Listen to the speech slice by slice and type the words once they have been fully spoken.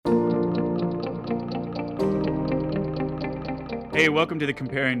Hey, welcome to the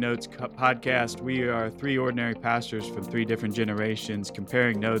Comparing Notes podcast. We are three ordinary pastors from three different generations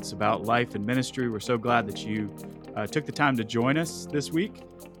comparing notes about life and ministry. We're so glad that you took the time to join us this week.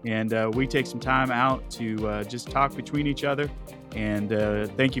 And we take some time out to just talk between each other. And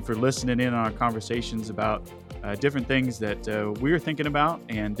thank you for listening in on our conversations about different things that we're thinking about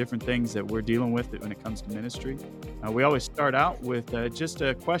and different things that we're dealing with when it comes to ministry. We always start out with just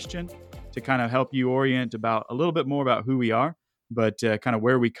a question to kind of help you orient about a little bit more about who we are, but kind of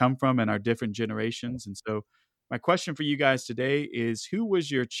where we come from and our different generations. And so my question for you guys today is, who was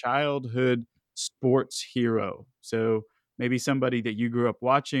your childhood sports hero? So maybe somebody that you grew up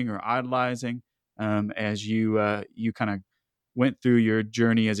watching or idolizing as you kind of went through your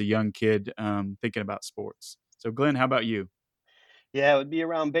journey as a young kid thinking about sports. So Glenn, how about you? Yeah, it would be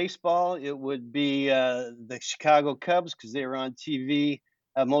around baseball. It would be the Chicago Cubs because they were on TV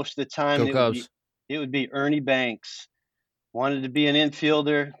most of the time. Go It would be Cubs. it would be Ernie Banks. Wanted to be an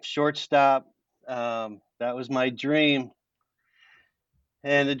infielder, shortstop. That was my dream,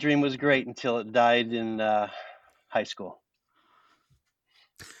 and the dream was great until it died in high school.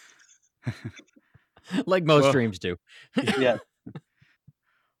 Like most Well, dreams do. Yeah,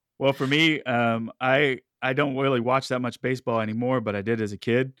 well, for me, I don't really watch that much baseball anymore, but I did as a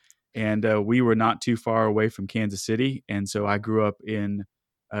kid, and we were not too far away from Kansas City, and so I grew up in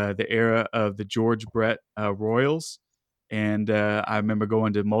the era of the George Brett Royals, and I remember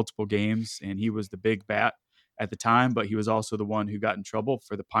going to multiple games, and he was the big bat at the time, but he was also the one who got in trouble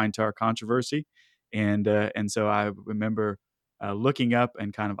for the pine tar controversy, and so I remember looking up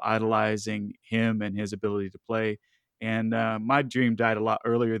and kind of idolizing him and his ability to play. And my dream died a lot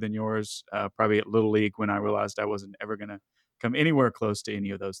earlier than yours, probably at Little League when I realized I wasn't ever going to come anywhere close to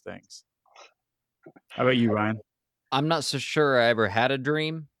any of those things. How about you, Ryan? I'm not so sure I ever had a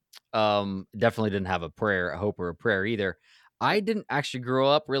dream. Definitely didn't have a prayer, a hope, or a prayer either. I didn't actually grow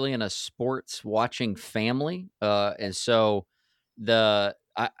up really in a sports watching family, and so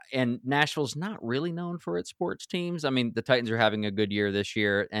and Nashville's not really known for its sports teams. I mean, the Titans are having a good year this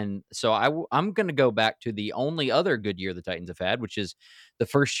year, and so I'm going to go back to the only other good year the Titans have had, which is the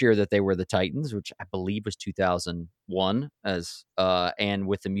first year that they were the Titans, which I believe was 2001, as and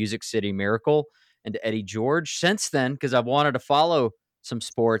with the Music City Miracle and Eddie George. Since then, because I've wanted to follow some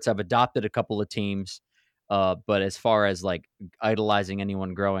sports, I've adopted a couple of teams. But as far as like idolizing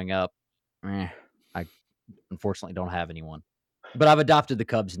anyone growing up, I unfortunately don't have anyone. But I've adopted the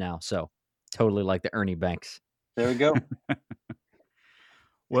Cubs now, so totally like the Ernie Banks. there we go.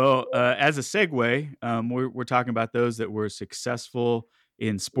 Well, as a segue, we're talking about those that were successful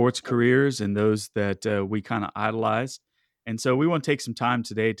in sports careers and those that we kind of idolized. And so we want to take some time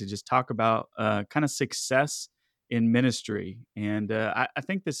today to just talk about kind of success in ministry. And I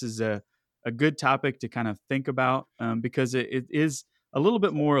think this is a good topic to kind of think about because it is a little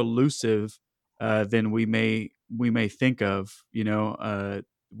bit more elusive than we may think of.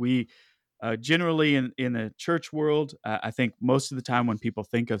 We generally in the church world, I think most of the time when people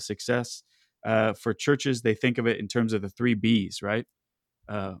think of success for churches, they think of it in terms of the three B's, right?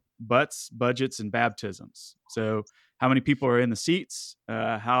 Butts, budgets, and baptisms. So, how many people are in the seats?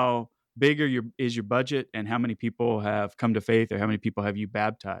 How big is your budget, and how many people have come to faith, or how many people have you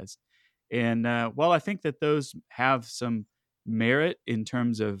baptized? And while I think that those have some merit in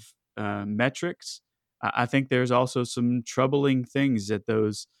terms of metrics, I think there's also some troubling things that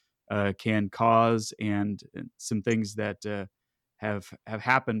those can cause, and some things that have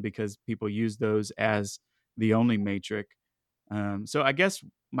happened because people use those as the only metric. So I guess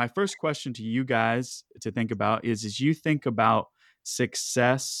my first question to you guys to think about is: as you think about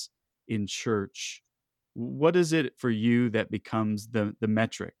success in church, what is it for you that becomes the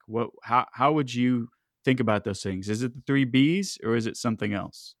metric? How would you think about those things? Is it the three B's or is it something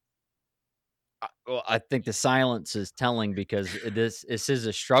else? Well, I think the silence is telling because this is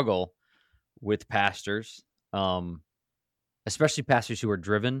a struggle with pastors, um, especially pastors who are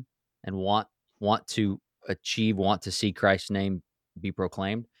driven and want to achieve, want to see Christ's name be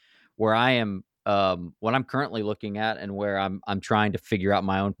proclaimed. Where I am, what I'm currently looking at, and where I'm trying to figure out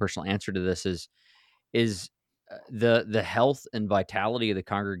my own personal answer to this is the health and vitality of the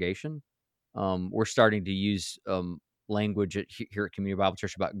congregation. We're starting to use language here at Community Bible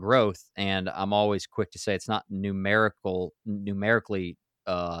Church about growth, and I'm always quick to say it's not numerically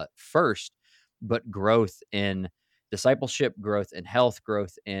first, but growth in discipleship, growth in health,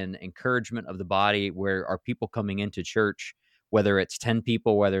 growth in encouragement of the body. Where are people coming into church? Whether it's 10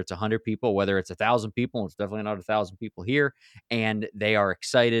 people, whether it's 100 people, whether it's 1,000 people, it's definitely not 1,000 people here, and they are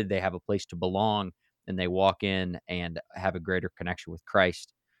excited. They have a place to belong, and they walk in and have a greater connection with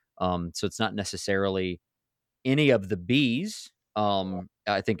Christ. So it's not necessarily any of the B's,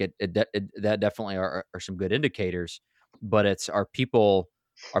 I think that definitely are some good indicators, but it's are people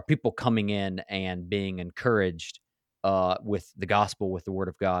coming in and being encouraged with the gospel, with the word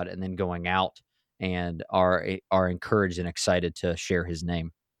of God, and then going out and are encouraged and excited to share his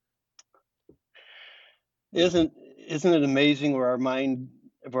name. Isn't it amazing where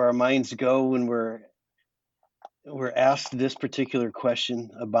our minds go when we're asked this particular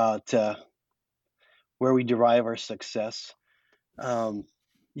question about where we derive our success? Um,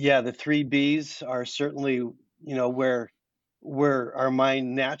 yeah, the three B's are certainly, where our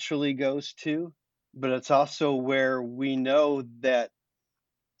mind naturally goes to, but it's also where we know that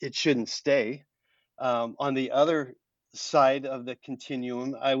it shouldn't stay. On the other side of the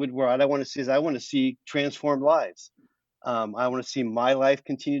continuum, what I want to see is I want to see transformed lives. I want to see my life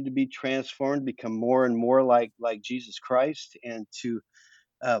continue to be transformed, become more and more like Jesus Christ, and to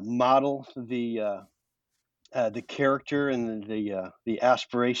model the character and the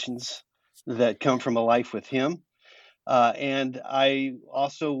aspirations that come from a life with Him. And I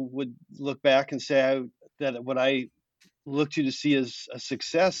also would look back and say that what I look to see as a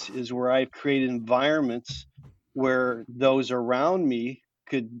success is where I've created environments where those around me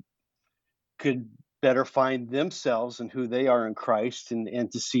could better find themselves and who they are in Christ,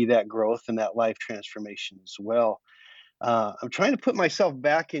 and to see that growth and that life transformation as well. I'm trying to put myself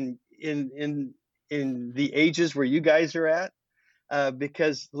back in the ages where you guys are at,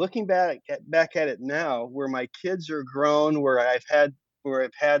 because looking back at it now, where my kids are grown, where I've had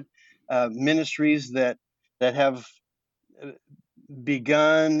ministries that have uh,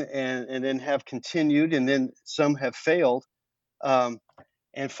 begun and then have continued, and then some have failed, um,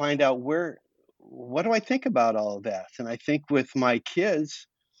 and find out what do I think about all of that? And I think with my kids,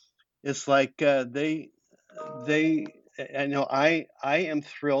 it's like they I know I am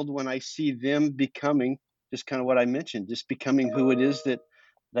thrilled when I see them becoming just kind of what I mentioned, just becoming who it is that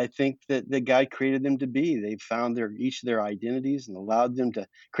I think that God created them to be. They've found each of their identities and allowed them to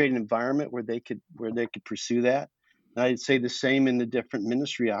create an environment where they could pursue that. And I'd say the same in the different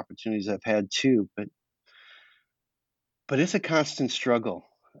ministry opportunities I've had too. But it's a constant struggle.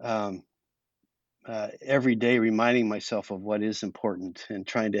 Um, every day reminding myself of what is important and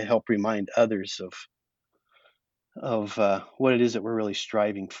trying to help remind others of what it is that we're really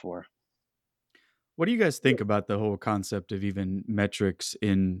striving for. What do you guys think about the whole concept of even metrics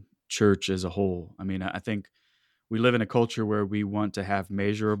in church as a whole? I mean, I think we live in a culture where we want to have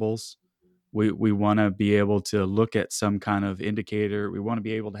measurables. We want to be able to look at some kind of indicator. We want to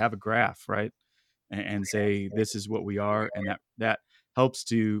be able to have a graph, right? And say this is what we are, and that helps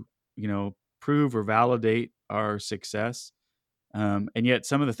to prove or validate our success. And yet,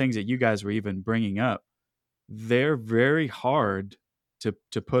 some of the things that you guys were even bringing up, they're very hard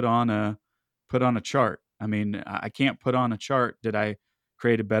to put on a chart. I mean, I can't put on a chart, did I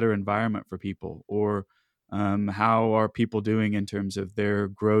create a better environment for people, or how are people doing in terms of their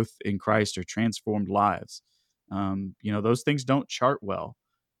growth in Christ or transformed lives? Those things don't chart well.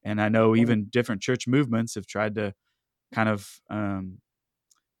 And I know even different church movements have tried to kind of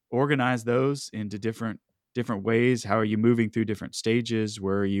organize those into different ways. How are you moving through different stages?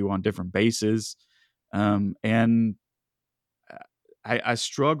 Where are you on different bases? And I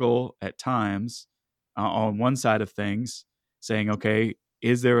struggle at times on one side of things, saying, okay,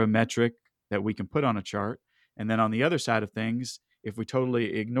 is there a metric that we can put on a chart? And then on the other side of things, if we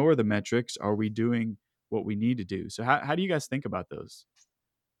totally ignore the metrics, are we doing what we need to do? So how do you guys think about those?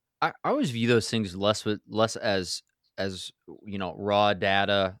 I always view those things less as raw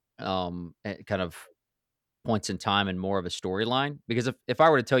data, kind of points in time, and more of a storyline. Because if I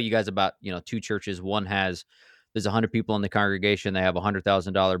were to tell you guys about two churches, there's 100 people in the congregation, they have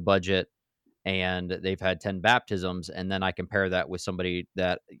 $100,000 budget, and they've had 10 baptisms, and then I compare that with somebody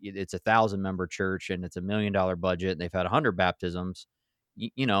that it's 1,000 member church and it's $1 million budget and they've had 100 baptisms.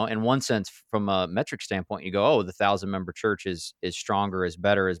 In one sense, from a metric standpoint, you go, oh, the 1,000 member church is stronger, is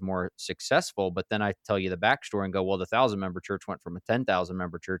better, is more successful. But then I tell you the backstory and go, well, the 1,000 member church went from a 10,000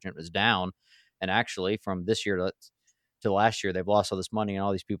 member church and it was down, and actually from this year to last year they've lost all this money and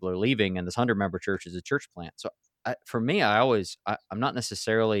all these people are leaving, and this 100 member church is a church plant. So for me, I'm not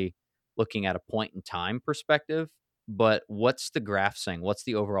necessarily looking at a point in time perspective, but what's the graph saying? What's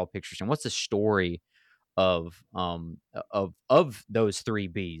the overall picture saying? What's the story of those three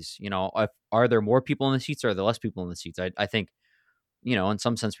B's? Are there more people in the seats, or are there less people in the seats? I think, in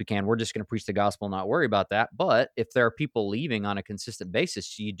some sense we're just going to preach the gospel, not worry about that. But if there are people leaving on a consistent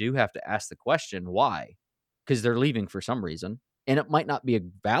basis, you do have to ask the question, why? Because they're leaving for some reason. And it might not be a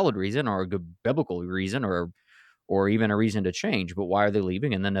valid reason or a good biblical reason, or even a reason to change, but why are they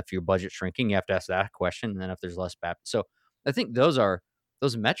leaving? And then if your budget's shrinking, you have to ask that question. And then if there's less Baptist. So I think those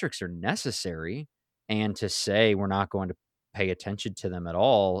metrics are necessary, and to say we're not going to pay attention to them at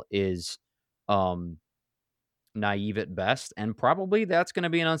all is, um, naive at best, and probably that's gonna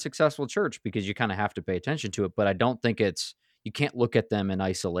be an unsuccessful church because you kinda have to pay attention to it, but I don't think it's you can't look at them in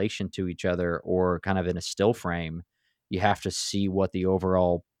isolation to each other or kind of in a still frame. You have to see what the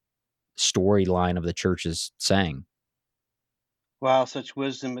overall storyline of the church is saying. Wow, such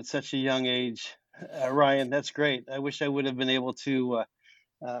wisdom at such a young age. Ryan, that's great. I wish I would have been able uh,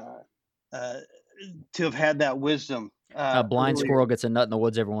 uh, to have had that wisdom A blind earlier. squirrel gets a nut in the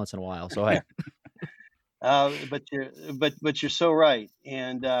woods every once in a while, so hey. But you're so right,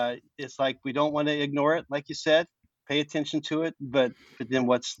 and it's like we don't want to ignore it, like you said. Pay attention to it, but then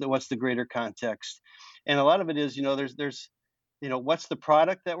what's the greater context? And a lot of it is, there's what's the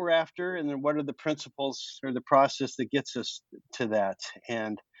product that we're after, and then what are the principles or the process that gets us to that.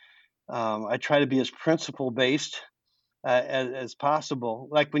 And I try to be as principle based as possible.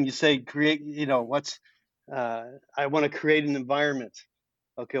 Like when you say create, what's I want to create an environment.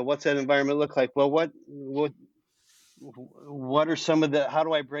 Okay, what's that environment look like? Well, what are some of the how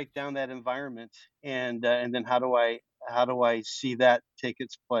do I break down that environment, and then how do I see that take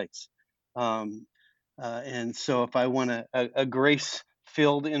its place? Um, and so if I want a grace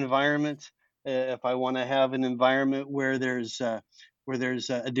filled environment, if I want to have an environment where there's a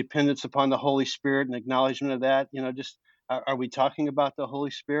dependence upon the Holy Spirit and acknowledgement of that, just are we talking about the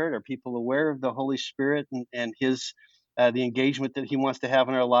Holy Spirit? Are people aware of the Holy Spirit and his the engagement that he wants to have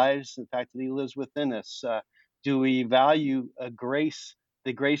in our lives, the fact that he lives within us? Do we value grace,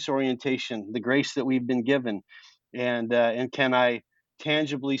 the grace orientation, the grace that we've been given, and can I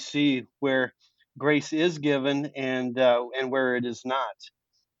tangibly see where grace is given and where it is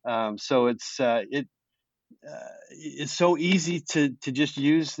not? So it's so easy to just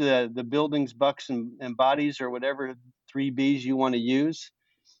use the buildings, bucks, and bodies, or whatever three B's you want to use.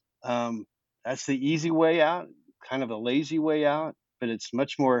 Um, that's the easy way out, kind of a lazy way out, but it's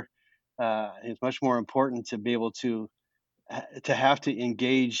much more important to be able to have to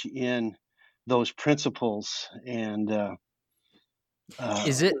engage in those principles and uh,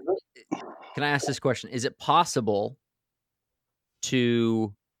 Is it Can I ask this question? Is it possible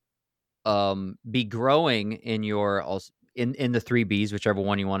to, be growing in your in the 3 Bs, whichever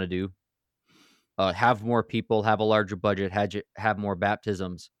one you wanna do, have more people, have a larger budget, have more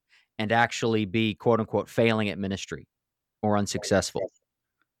baptisms, and actually be, quote, unquote, "failing at ministry" or unsuccessful?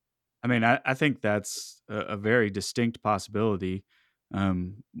 I mean, I think that's a very distinct possibility.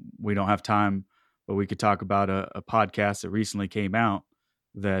 Um, we don't have time, but we could talk about a podcast that recently came out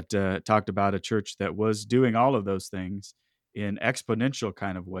that talked about a church that was doing all of those things in exponential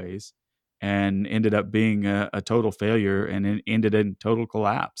kind of ways and ended up being a total failure and ended in total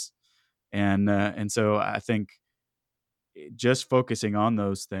collapse. And so I think just focusing on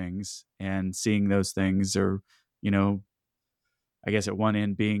those things and seeing those things, or you know, I guess at one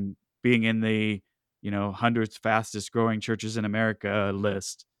end being in the 100th fastest growing churches in America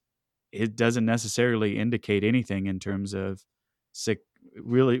list, it doesn't necessarily indicate anything in terms of sick,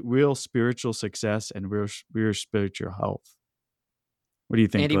 really real spiritual success and real spiritual health. What do you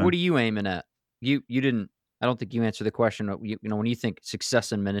think, Andy, what Glenn? are you aiming at? You didn't I don't think you answered the question. When you think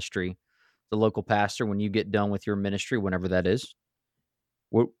success in ministry, the local pastor, when you get done with your ministry, whenever that is,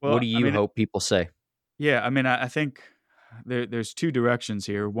 what Well, do I you mean, hope people say? yeah, I mean, I think there's two directions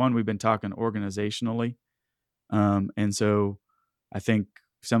here. One, we've been talking organizationally. And so I think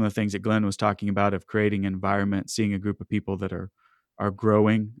some of the things that Glenn was talking about of creating an environment, seeing a group of people that are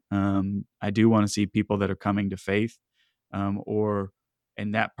growing. I do want to see people that are coming to faith, or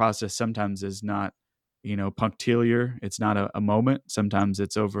and that process sometimes is not, punctiliar. It's not a moment. Sometimes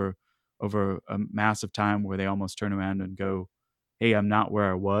it's over a massive time where they almost turn around and go, "Hey, I'm not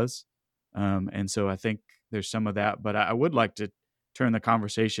where I was." And so I think there's some of that, but I would like to turn the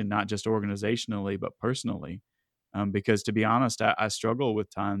conversation not just organizationally but personally, because to be honest, I struggle with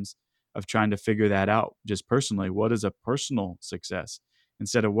times of trying to figure that out just personally. What is a personal success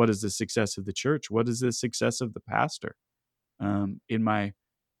instead of what is the success of the church? What is the success of the pastor? In my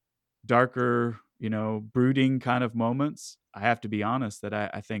darker, brooding kind of moments, I have to be honest that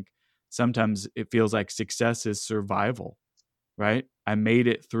I think sometimes it feels like success is survival, right? I made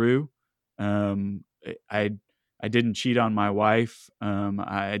it through. I didn't cheat on my wife.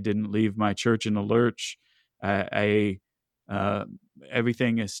 I didn't leave my church in a lurch. I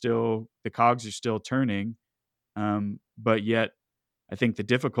everything is still, the cogs are still turning. But yet, I think the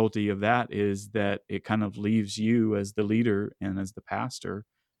difficulty of that is that it kind of leaves you as the leader and as the pastor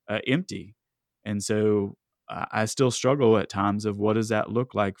empty. And so I still struggle at times of what does that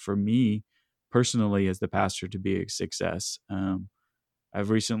look like for me personally as the pastor to be a success. I've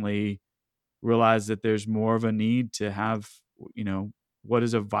recently realized that there's more of a need to have, you know, what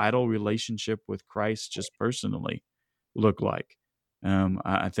is a vital relationship with Christ just personally look like.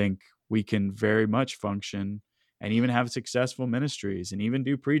 I think we can very much function and even have successful ministries and even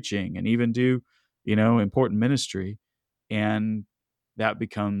do preaching and even do, you know, important ministry. And that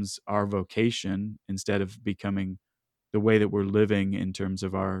becomes our vocation instead of becoming the way that we're living in terms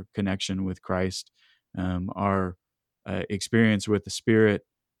of our connection with Christ, our experience with the Spirit,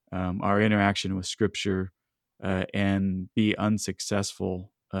 our interaction with Scripture, and be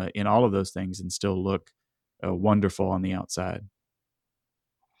unsuccessful in all of those things and still look wonderful on the outside.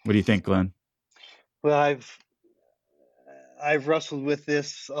 What do you think, Glenn? Well, I've wrestled with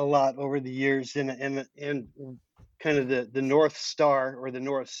this a lot over the years, and kind of the North Star or the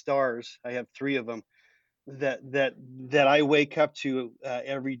North Stars. I have three of them that that that I wake up to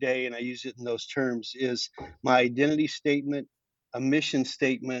every day, and I use it in those terms. Is my identity statement, a mission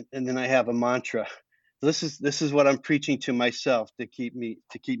statement, and then I have a mantra. This is what I'm preaching to myself to keep me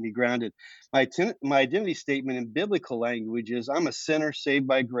grounded. My identity statement in biblical language is I'm a sinner saved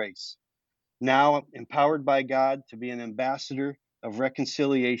by grace, now empowered by God to be an ambassador of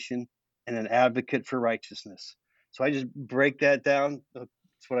reconciliation and an advocate for righteousness. So I just break that down. That's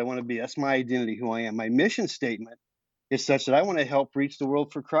what I want to be. That's my identity, who I am. My mission statement is such that I want to help reach the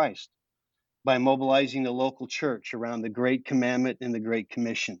world for Christ by mobilizing the local church around the Great Commandment and the Great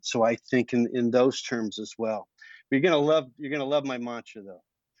Commission. So I think in those terms as well. But you're gonna love my mantra though.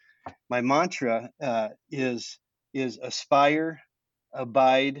 My mantra is aspire,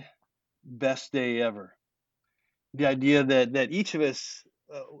 abide, best day ever. The idea that each of us,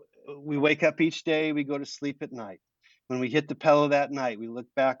 we wake up each day, we go to sleep at night. When we hit the pillow that night, we look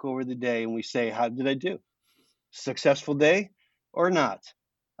back over the day and we say, how did I do? Successful day or not?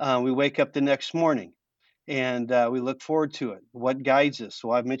 We wake up the next morning and we look forward to it. What guides us?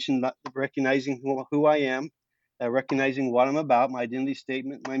 So I've mentioned recognizing who I am, recognizing what I'm about, my identity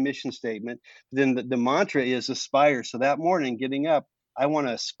statement, my mission statement. Then the mantra is aspire. So that morning, getting up, I want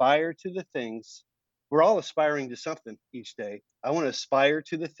to aspire to the things. We're all aspiring to something each day. I want to aspire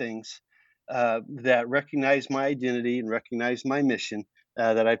to the things that recognize my identity and recognize my mission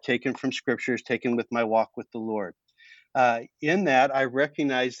that I've taken from scriptures, taken with my walk with the Lord. In that, I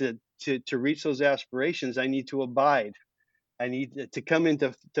recognize that to reach those aspirations, I need to abide. I need to come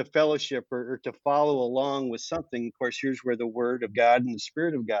into fellowship or to follow along with something. Of course, here's where the Word of God and the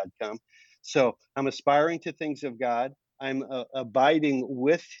Spirit of God come. So I'm aspiring to things of God. I'm abiding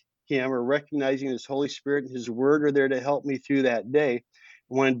with Him or recognizing His Holy Spirit and His Word are there to help me through that day.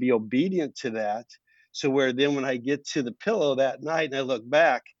 I want to be obedient to that. So where then when I get to the pillow that night and I look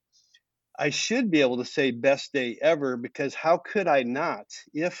back, I should be able to say best day ever, because how could I not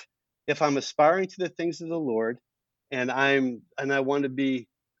if I'm aspiring to the things of the Lord and I want to be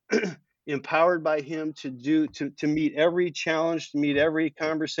empowered by him to meet every challenge, to meet every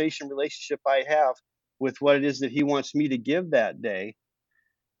conversation relationship I have with what it is that he wants me to give that day.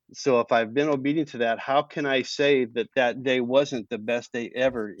 So if I've been obedient to that, how can I say that that day wasn't the best day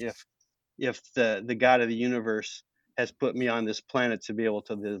ever if the God of the universe has put me on this planet to be able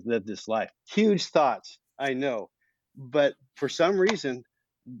to live this life? Huge thoughts, I know, but for some reason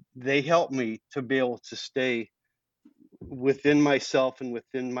they help me to be able to stay within myself and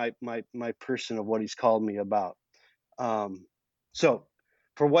within my person of what he's called me about. Um, so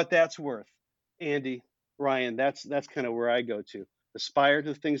for what that's worth, Andy, Ryan, that's kind of where I go to. Aspire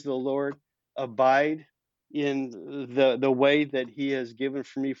to the things of the Lord, abide in the way that he has given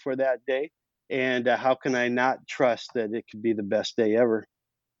for me for that day. And how can I not trust that it could be the best day ever?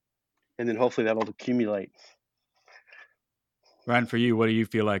 And then hopefully that'll accumulate. Ryan, for you, what do you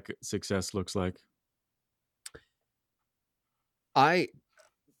feel like success looks like? I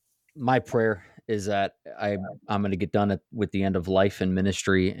my prayer is that I'm going to get done with the end of life and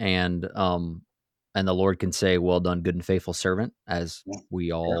ministry, and the Lord can say, "Well done, good and faithful servant," as we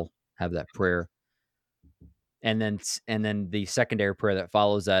Yeah. all have that prayer. And then the secondary prayer that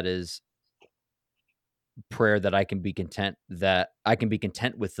follows that is prayer that I can be content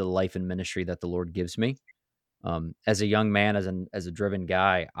with the life and ministry that the Lord gives me. As a young man, as a driven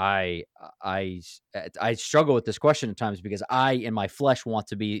guy, I struggle with this question at times because I, in my flesh, want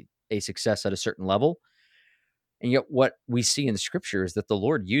to be a success at a certain level, and yet what we see in Scripture is that the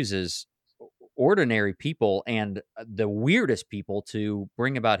Lord uses ordinary people and the weirdest people to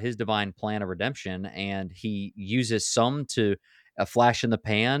bring about His divine plan of redemption, and He uses some to a flash in the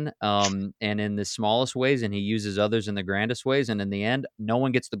pan, and in the smallest ways, and He uses others in the grandest ways, and in the end, no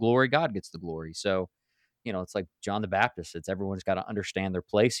one gets the glory; God gets the glory. So it's like John the Baptist. It's everyone's got to understand their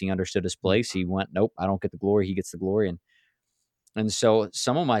place. He understood his place. He went, nope, I don't get the glory. He gets the glory. And so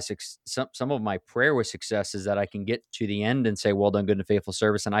some of my prayer with success is that I can get to the end and say, well done, good and faithful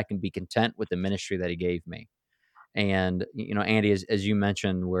service, and I can be content with the ministry that he gave me. And Andy, as you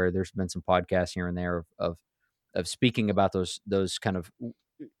mentioned, where there's been some podcasts here and there of speaking about those kind of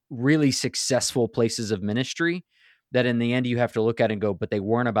really successful places of ministry that in the end you have to look at and go, but they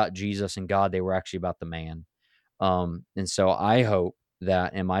weren't about Jesus and God, they were actually about the man. And so I hope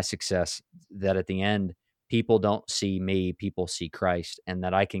that in my success, that at the end, people don't see me, people see Christ, and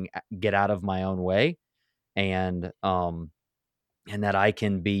that I can get out of my own way, and that I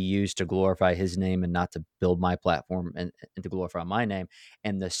can be used to glorify his name and not to build my platform and to glorify my name.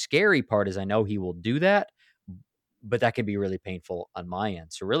 And the scary part is I know he will do that, but that can be really painful on my end.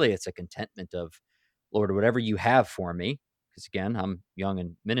 So really it's a contentment of, Lord, whatever you have for me, because again, I'm young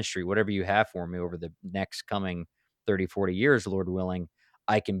in ministry, whatever you have for me over the next coming 30, 40 years, Lord willing,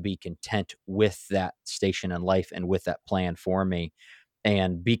 I can be content with that station in life and with that plan for me,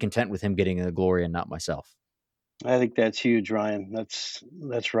 and be content with him getting the glory and not myself. I think that's huge, Ryan.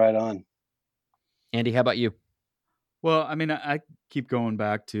 That's right on. Andy, how about you? Well, I mean, I keep going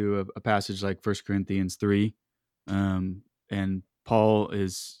back to a passage like 1 Corinthians 3, and Paul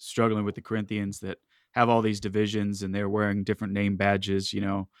is struggling with the Corinthians that have all these divisions, and they're wearing different name badges.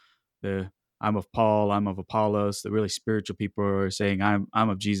 The I'm of Paul, I'm of Apollos. The really spiritual people are saying I'm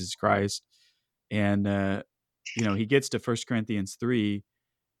of Jesus Christ, and he gets to 1 Corinthians 3,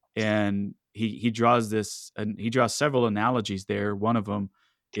 and he draws this, and he draws several analogies there. One of them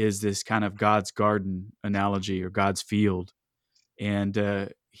is this kind of God's garden analogy or God's field,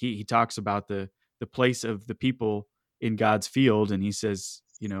 and he talks about the place of the people in God's field, and he says,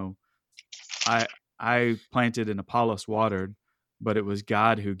 I I planted and Apollos watered, but it was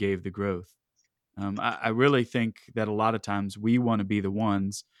God who gave the growth. I really think that a lot of times we want to be the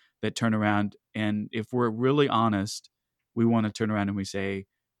ones that turn around, and if we're really honest, we want to turn around and we say,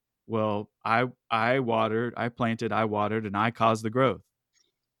 well, I watered, I planted, I watered, and I caused the growth.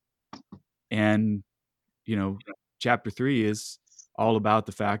 And chapter 3 is all about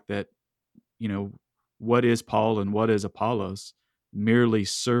the fact that you know what is Paul and what is Apollos? Merely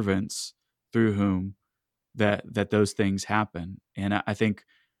servants through whom that those things happen. And I think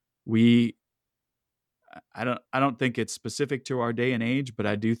we I don't think it's specific to our day and age, but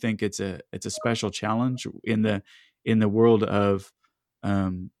I do think it's a special challenge in the world of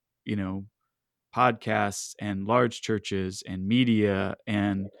um, you know podcasts and large churches and media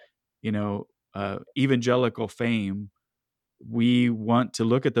and evangelical fame. We want to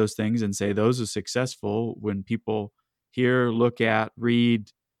look at those things and say those are successful when people hear, look at, read,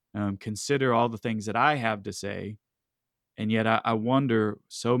 consider all the things that I have to say. And yet I wonder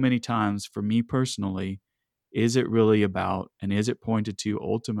so many times, for me personally, is it really about, and is it pointed to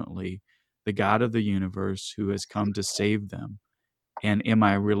ultimately, the God of the universe who has come to save them? And am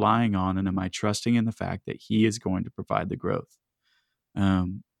I relying on and am I trusting in the fact that he is going to provide the growth?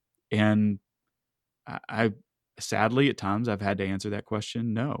 And I sadly at times I've had to answer that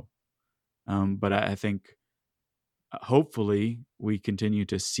question, no. But I think hopefully we continue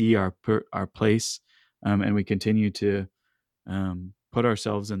to see our place, and we continue to put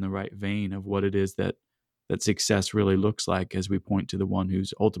ourselves in the right vein of what it is that success really looks like as we point to the one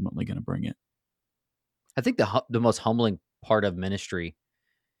who's ultimately going to bring it. I think the most humbling part of ministry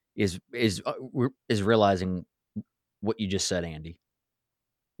is realizing what you just said, Andy.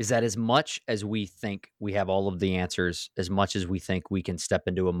 Is that as much as we think we have all of the answers, as much as we think we can step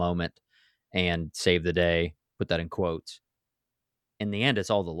into a moment and save the day, put that in quotes, in the end, it's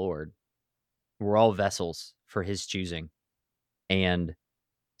all the Lord. We're all vessels for his choosing. And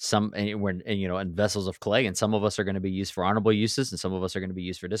and vessels of clay, and some of us are going to be used for honorable uses and some of us are going to be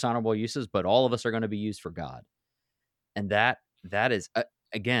used for dishonorable uses, but all of us are going to be used for God. And that is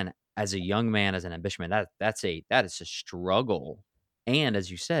again, as a young man, as an ambition man, that is a struggle. And as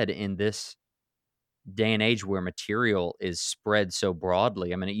you said, in this day and age where material is spread so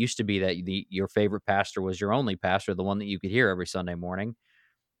broadly, I mean, it used to be that your favorite pastor was your only pastor, the one that you could hear every Sunday morning.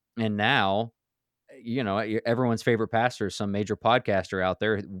 And now, everyone's favorite pastor is some major podcaster out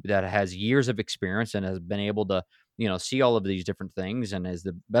there that has years of experience and has been able to, see all of these different things and is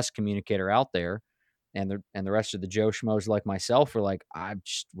the best communicator out there. And the rest of the Joe Schmoes like myself are like,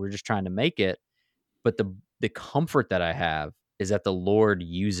 we're just trying to make it. But the comfort that I have is that the Lord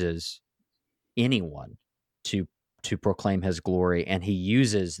uses anyone to proclaim his glory, and he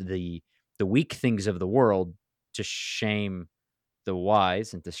uses the weak things of the world to shame the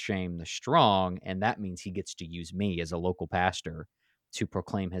wise and to shame the strong, and that means he gets to use me as a local pastor to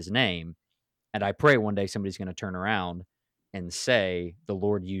proclaim his name. And I pray one day somebody's going to turn around and say, the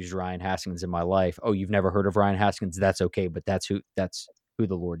Lord used Ryan Haskins in my life. Oh, you've never heard of Ryan Haskins? That's okay, but that's who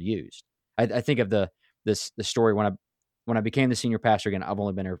the Lord used. I think of the story when I became the senior pastor again. I've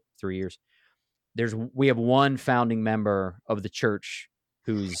only been here 3 years. We have one founding member of the church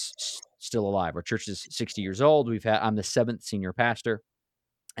who's still alive. Our church is 60 years old. I'm the 7th senior pastor.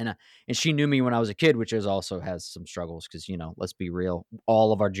 And she knew me when I was a kid, which also has some struggles because, let's be real,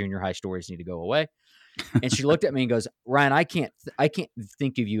 all of our junior high stories need to go away. And she looked at me and goes, Ryan, I can't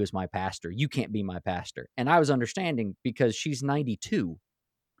think of you as my pastor. You can't be my pastor. And I was understanding because she's 92. I'm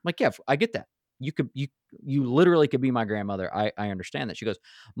like, yeah, I get that. You literally could be my grandmother. I understand that. She goes,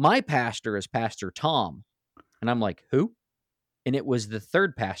 my pastor is Pastor Tom. And I'm like, who? And it was the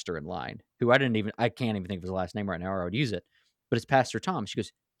third pastor in line who I can't even think of his last name right now, or I would use it, but it's Pastor Tom. She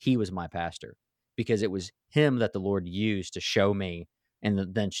goes, he was my pastor because it was him that the Lord used to show me.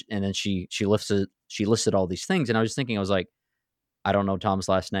 And then she listed all these things. And I was thinking, I was like, I don't know Tom's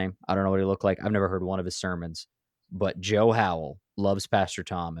last name. I don't know what he looked like. I've never heard one of his sermons, but Joe Howell loves Pastor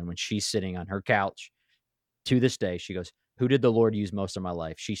Tom. And when she's sitting on her couch to this day, she goes, who did the Lord use most of my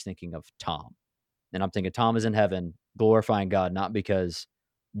life? She's thinking of Tom. And I'm thinking Tom is in heaven glorifying God, not because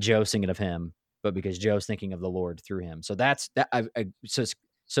Joe's thinking of him, but because Joe's thinking of the Lord through him. So that's that.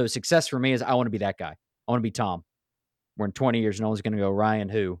 So success for me is I want to be that guy. I want to be Tom. Where in 20 years, no one's going to go, Ryan,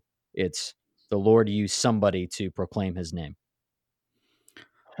 who? It's the Lord used somebody to proclaim his name.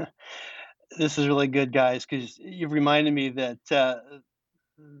 This is really good, guys, because you've reminded me that that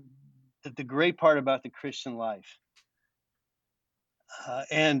the great part about the Christian life,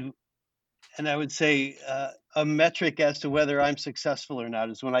 and I would say a metric as to whether I'm successful or not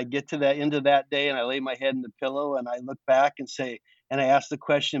is when I get to that end of that day and I lay my head in the pillow and I look back and I ask the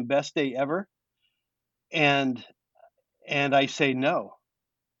question, best day ever, and I say no.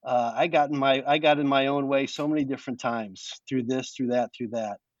 I got in my own way so many different times through this, through that, through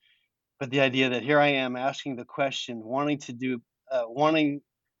that. But the idea that here I am asking the question, uh, wanting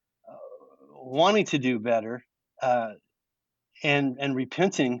to do better, uh, and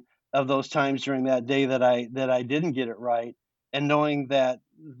repenting of those times during that day that I didn't get it right, and knowing that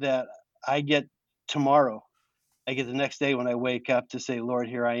I get tomorrow, I get the next day when I wake up to say, Lord,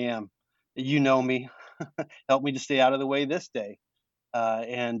 here I am. You know me. Help me to stay out of the way this day,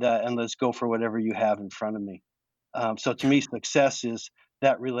 and let's go for whatever you have in front of me. So to me, success is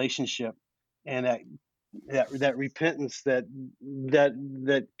that relationship and that repentance that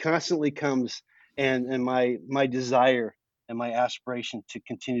constantly comes, and my desire and my aspiration to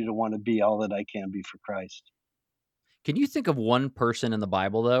continue to want to be all that I can be for Christ. Can you think of one person in the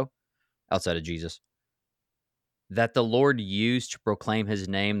Bible, though, outside of Jesus, that the Lord used to proclaim his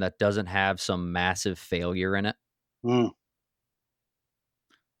name that doesn't have some massive failure in it? Mm.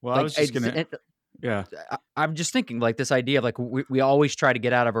 Well, I Like, was just gonna, yeah. I'm just thinking, like, this idea of, like, we always try to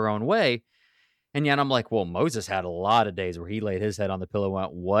get out of our own way. And yet I'm like, well, Moses had a lot of days where he laid his head on the pillow and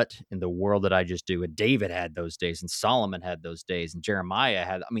went, what in the world did I just do? And David had those days, and Solomon had those days, and Jeremiah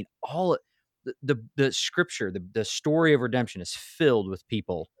had, I mean, all the scripture, the story of redemption is filled with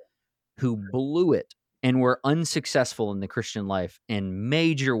people who blew it and were unsuccessful in the Christian life in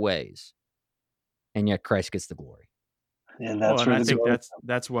major ways. And yet Christ gets the glory. And Well, that's and where I the think glory.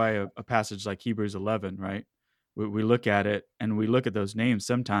 that's why a passage like Hebrews 11, right? We look at it and we look at those names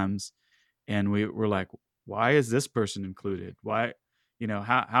sometimes, and we're like, why is this person included? Why,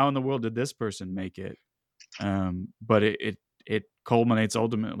 how in the world did this person make it? But it culminates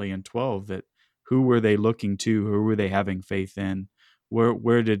ultimately in 12, that who were they looking to? Who were they having faith in?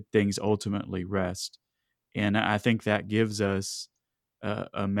 Where did things ultimately rest? And I think that gives us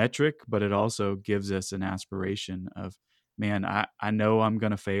a metric, but it also gives us an aspiration of, man, I know I'm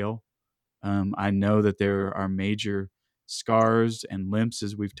going to fail. I know that there are major scars and limps,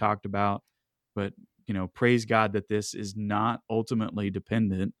 as we've talked about, but praise God that this is not ultimately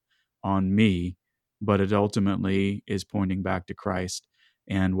dependent on me, but it ultimately is pointing back to Christ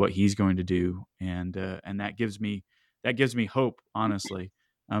and what He's going to do, and that gives me hope, honestly,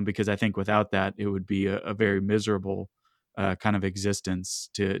 because I think without that, it would be a very miserable kind of existence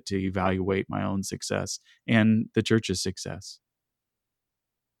to evaluate my own success and the church's success.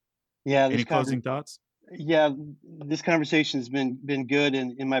 Yeah, Any closing thoughts? yeah, this conversation has been good.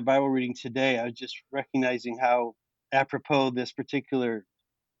 And in my Bible reading today, I was just recognizing how apropos this particular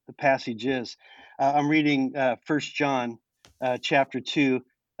the passage is. I'm reading 1 John chapter 2.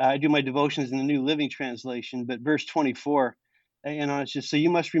 I do my devotions in the New Living Translation, but verse 24, it's just, so you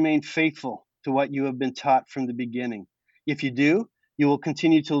must remain faithful to what you have been taught from the beginning. If you do, you will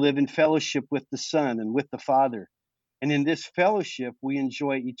continue to live in fellowship with the Son and with the Father. And in this fellowship, we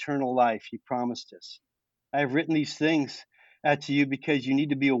enjoy eternal life he promised us. I have written these things to you because you need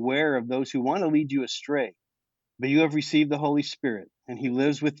to be aware of those who want to lead you astray. But you have received the Holy Spirit, and he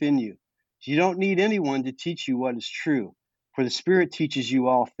lives within you. You don't need anyone to teach you what is true, for the Spirit teaches you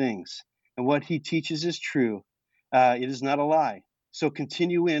all things. And what he teaches is true. It is not a lie. So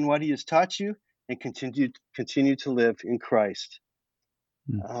continue in what he has taught you and continue to live in Christ.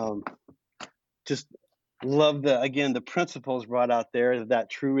 Just love the principles brought out there of that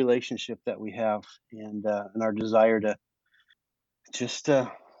true relationship that we have, and our desire to just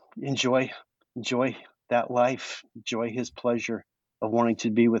enjoy that life, enjoy his pleasure of wanting to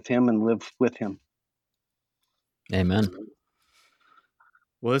be with him and live with him. Amen.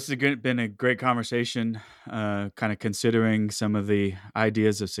 Well, this has been a great conversation, kind of considering some of the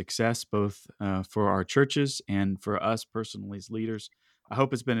ideas of success, both for our churches and for us personally as leaders. I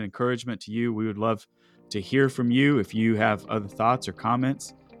hope it's been an encouragement to you. We would love to hear from you. If you have other thoughts or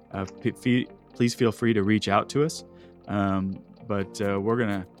comments, please feel free to reach out to us. But we're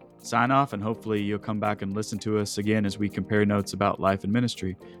going to sign off, and hopefully you'll come back and listen to us again as we compare notes about life and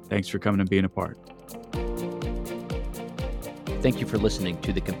ministry. Thanks for coming and being a part. Thank you for listening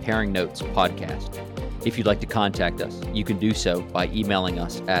to the Comparing Notes podcast. If you'd like to contact us, you can do so by emailing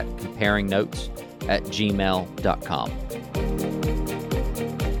us at comparingnotes@gmail.com.